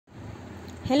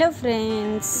Hello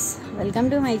friends, welcome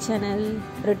to my channel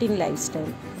routine life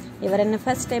style. ఎవరైనా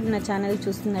first time నా channel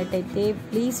చూస్తున్నట్టయితే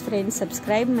please friends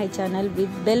subscribe my channel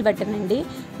with bell button అండి.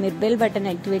 మీరు bell button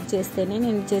activate చేస్తేనే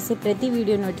నేను చేసే ప్రతి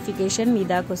వీడియో నోటిఫికేషన్ మీ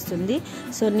దాకా వస్తుంది.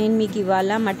 సో నేను మీకు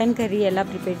ఇవాళ మటన్ కర్రీ ఎలా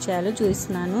ప్రిపేర్ చేయాలో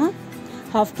చూస్తున్నాను.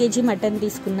 1/2 kg మటన్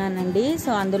తీసుకున్నానండి.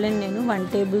 సో అందులో నేను 1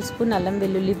 టేబుల్ స్పూన్ అల్లం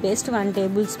వెల్లుల్లి పేస్ట్, 1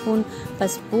 టేబుల్ స్పూన్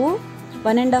పసుపు,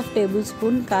 1.5 టేబుల్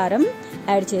స్పూన్ కారం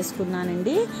యాడ్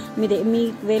చేసుకున్నానండి. మీ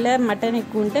వేళ మటన్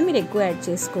ఎక్కువ ఉంటే మీరు ఎక్కువ యాడ్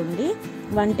చేసుకోండి.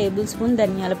 1 టేబుల్ స్పూన్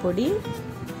ధనియాల పొడి,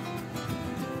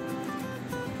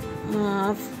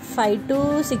 5 to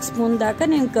 6 స్పూన్ దాకా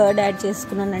నేను కర్డ్ యాడ్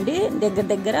చేసుకున్నానండి.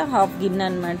 దగ్గర 1/2 గిన్నె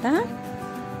అనమాట.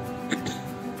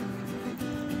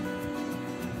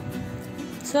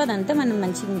 సో అదంతా మనం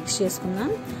మంచిగా మిక్స్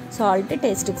చేసుకుందాం. సాల్ట్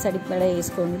టేస్ట్కి సరిపడా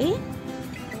వేసుకోండి.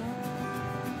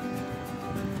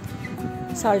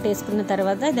 సాల్ట్ వేసుకున్న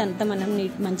తర్వాత ఇదంతా మనం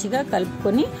మంచిగా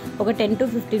కలుపుకొని ఒక 10 to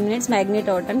 15 మినిట్స్ మ్యాగ్నేట్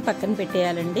అవ్వటానికి పక్కన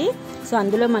పెట్టేయాలండి. సో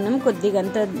అందులో మనం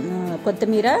కొద్దిగంత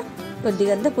కొత్తిమీర,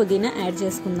 కొద్దిగంత పుదీనా యాడ్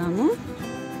చేసుకుందాము.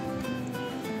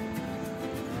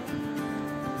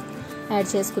 యాడ్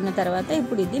చేసుకున్న తర్వాత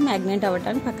ఇప్పుడు ఇది మ్యాగ్నేట్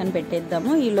అవ్వటానికి పక్కన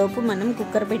పెట్టేద్దాము. ఈలోపు మనం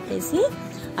కుక్కర్ పెట్టేసి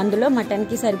అందులో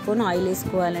మటన్కి సరిపోను ఆయిల్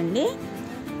వేసుకోవాలండి.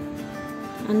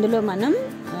 అందులో మనం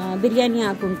బిర్యానీ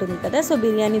ఆకు ఉంటుంది కదా, సో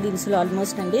బిర్యానీ దినుసులు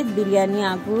ఆల్మోస్ట్ అండి, బిర్యానీ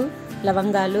ఆకు,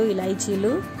 లవంగాలు,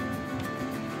 ఇలాచీలు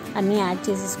అన్నీ యాడ్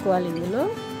చేసేసుకోవాలి ఇందులో.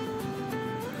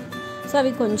 సో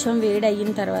అవి కొంచెం వేడి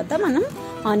అయిన తర్వాత మనం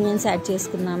ఆనియన్స్ యాడ్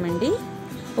చేసుకుందామండి.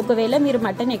 ఒకవేళ మీరు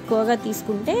మటన్ ఎక్కువగా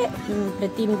తీసుకుంటే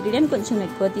ప్రతి ఇంగ్రీడియంట్ కొంచెం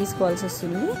ఎక్కువ తీసుకోవాల్సి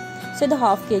వస్తుంది. సో ఇది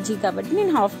 1/2 kg కాబట్టి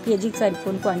నేను 1/2 kgకి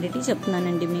సరిపోని క్వాంటిటీ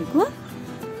చెప్తున్నానండి మీకు.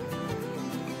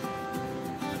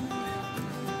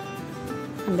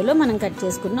 అందులో మనం కట్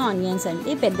చేసుకున్న ఆనియన్స్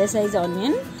అండి, పెద్ద సైజ్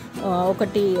ఆనియన్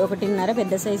 1.5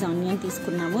 పెద్ద సైజ్ ఆనియన్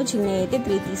తీసుకున్నాము. చిన్న అయితే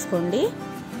 3 తీసుకోండి.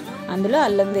 అందులో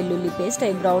అల్లం వెల్లుల్లి పేస్ట్,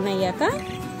 అవి బ్రౌన్ అయ్యాక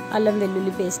అల్లం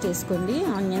వెల్లుల్లి పేస్ట్ వేసుకోండి.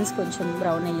 ఆనియన్స్ కొంచెం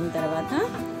బ్రౌన్ అయిన తర్వాత.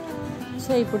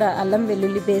 సో ఇప్పుడు అల్లం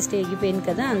వెల్లుల్లి పేస్ట్ వేగిపోయింది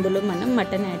కదా, అందులో మనం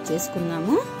మటన్ యాడ్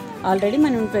చేసుకున్నాము. ఆల్రెడీ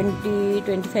మనం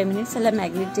 20-25 మినిట్స్ అలా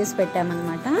మ్యాగ్నేట్ చేసి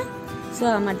పెట్టామన్నమాట. సో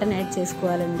ఆ మటన్ యాడ్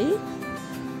చేసుకోవాలండి.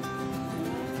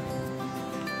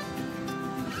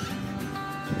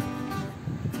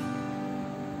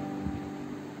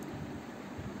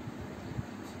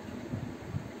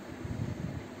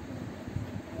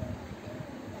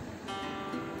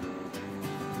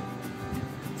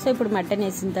 సో ఇప్పుడు మటన్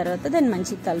వేసిన తర్వాత దాన్ని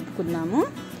మంచిగా కలుపుకుందాము.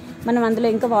 మనం అందులో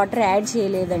ఇంకా వాటర్ యాడ్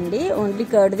చేయలేదండి, ఓన్లీ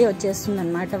కర్డ్దే వచ్చేస్తుంది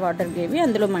అనమాట వాటర్ గ్రేవీ.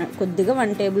 అందులో కొద్దిగా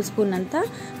 1 టేబుల్ స్పూన్ అంతా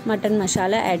మటన్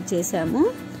మసాలా యాడ్ చేసాము.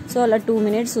 సో అలా 2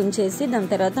 మినిట్స్ ఉంచేసి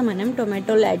దాని తర్వాత మనం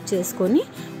టొమాటోలు యాడ్ చేసుకొని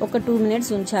ఒక 2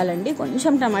 మినిట్స్ ఉంచాలండి.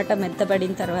 కొంచెం టమాటా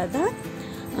మెత్తపడిన తర్వాత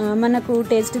మనకు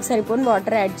టేస్ట్కి సరిపోని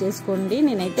వాటర్ యాడ్ చేసుకోండి.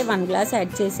 నేనైతే 1 గ్లాస్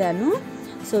యాడ్ చేశాను.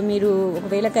 సో మీరు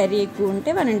ఒకవేళ కర్రీ ఎక్కువ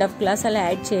ఉంటే 1.5 గ్లాస్ అలా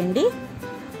యాడ్ చేయండి.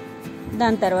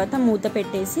 దాని తర్వాత మూత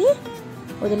పెట్టేసి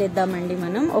వదిలేద్దామండి.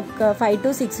 మనం ఒక 5 to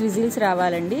 6 విజిల్స్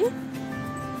రావాలండి.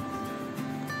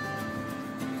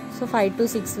 సో 5 to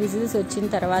 6 విజిల్స్ వచ్చిన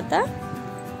తర్వాత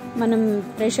మనం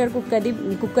ప్రెషర్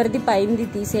కుక్కర్ది పైనది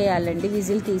తీసేయాలండి.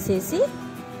 విజిల్ తీసేసి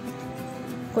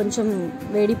కొంచెం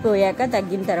వేడిపోయాక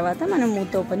తగ్గిన తర్వాత మనం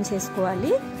మూత ఓపెన్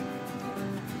చేసుకోవాలి.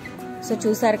 సో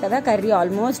చూసారు కదా, కర్రీ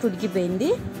ఆల్మోస్ట్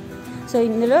ఉడికిపోయింది. సో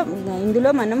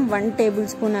ఇందులో మనం 1 టేబుల్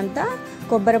స్పూన్ అంతా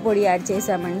కొబ్బరి పొడి యాడ్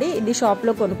చేసామండి. ఇది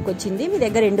షాప్లో కొనుక్కొచ్చింది. మీ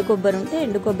దగ్గర ఎండు కొబ్బరి ఉంటే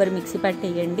ఎండు కొబ్బరి మిక్సీ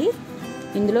పట్టేయండి.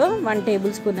 ఇందులో 1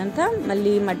 టేబుల్ స్పూన్ అంతా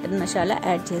మళ్ళీ మటన్ మసాలా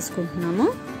యాడ్ చేసుకుంటున్నాము.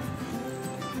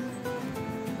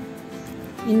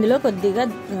 ఇందులో కొద్దిగా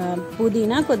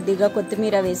పుదీనా, కొద్దిగా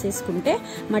కొత్తిమీర వేసేసుకుంటే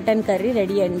మటన్ కర్రీ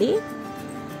రెడీ అండి.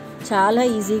 చాలా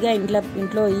ఈజీగా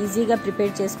ఇంట్లో ఈజీగా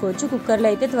ప్రిపేర్ చేసుకోవచ్చు. కుక్కర్లో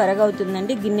అయితే త్వరగా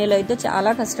అవుతుందండి, గిన్నెలో అయితే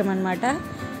చాలా కష్టం అన్నమాట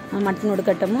మటన్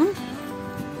ఉడకటము.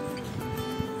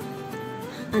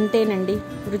 అంతేనండి,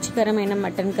 రుచికరమైన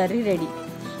మటన్ కర్రీ రెడీ.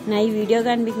 నా ఈ వీడియో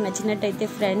కానీ మీకు నచ్చినట్టయితే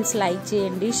ఫ్రెండ్స్ లైక్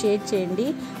చేయండి, షేర్ చేయండి,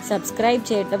 సబ్స్క్రైబ్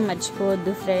చేయటం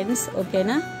మర్చిపోవద్దు ఫ్రెండ్స్.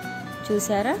 ఓకేనా?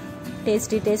 చూసారా,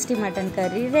 tasty mutton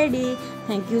curry ready.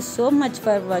 Thank you so much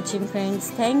for watching friends.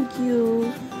 Thank you.